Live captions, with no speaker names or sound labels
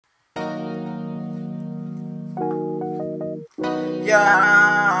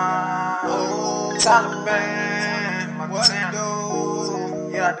Yeah, Talibandz, what you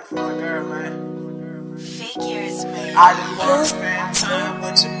do? Yeah, that's for my girl, man. Figurez, man. I just wanna spend time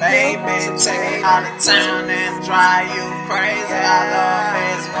with you, baby. Take you out of town and drive you crazy. I love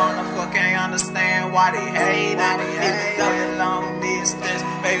this motherfucker, can't understand why they hate it. Even though you're long distance,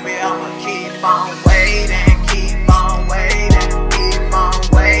 baby, I'ma keep on waiting, keep on waiting, keep on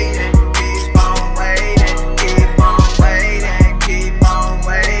waiting.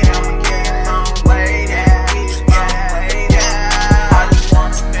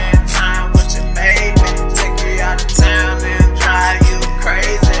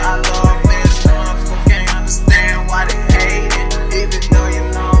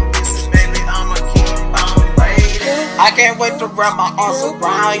 I can't wait to wrap my arms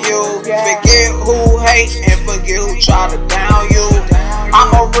around you. Forget who hate and forget who try to down you.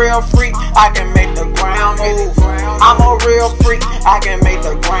 I'm a real freak, I can make the ground move. I'm a real freak, I can make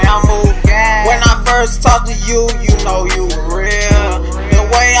the ground move. When I first talk to you, you know you real. The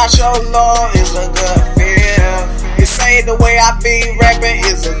way I show love is a good feel. You say the way I be rapping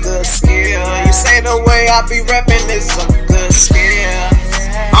is a good skill. You say the way I be rapping is a good skill.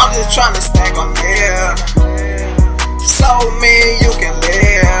 I'm just trying to stack on here, so me you can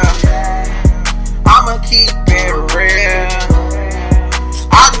live. I'ma keep it real.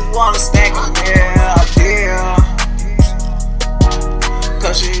 I just wanna stack a deal.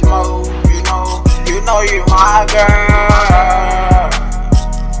 Cause you know you my girl.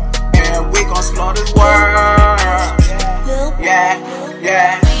 And we gon' explore this world. Yeah,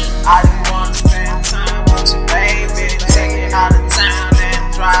 yeah. I just wanna spend time with you, baby. Take you out of town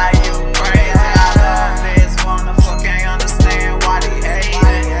and drive you crazy. I love this motherfucker, can't understand why they hate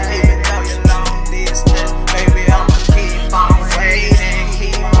it. Even though you're long distance, baby, I'ma keep on waiting,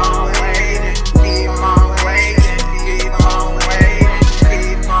 keep on waiting, keep on waiting, keep on waiting,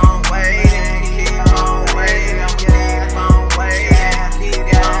 keep on waiting, keep on waiting, keep on waiting,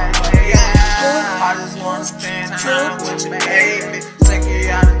 keep on waiting. I just wanna spend time with you, baby. Take you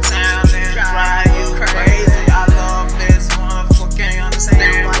out of town and drive you crazy. I love this motherfucker, can't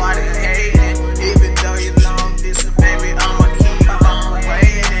understand why they hate it. Even though you're long distance, baby, I'ma keep on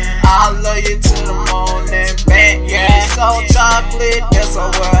waiting. I love you to the moon and back. Yeah, so chocolate, that's a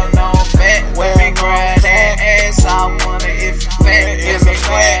well-known fact. When me grab that ass, I wonder if you fat. If you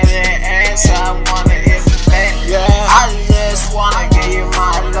fat, that ass, I wonder if you fat. I just wanna give you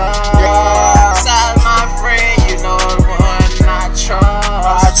my love. Besides my friend, you know the one I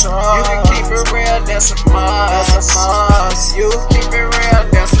trust. You can keep it real, that's a must. You keep it real,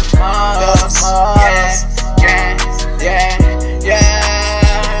 that's a must. Yeah, yeah, yeah, yeah.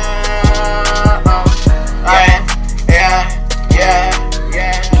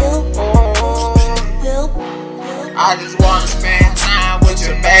 I just wanna spend time with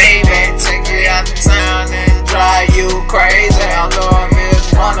you, baby. Take you out of town and drive you crazy. I love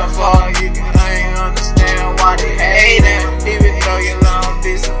this wonderful. You can't understand why they hate it. Even though you're long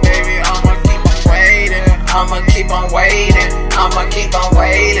distance, baby, I'ma keep on waiting. I'ma keep on waiting. I'ma keep on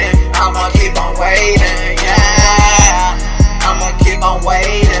waiting. I'ma keep on waiting. Yeah, I'ma keep on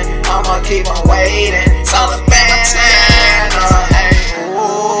waiting. I'ma keep on waiting. Talibandz, man.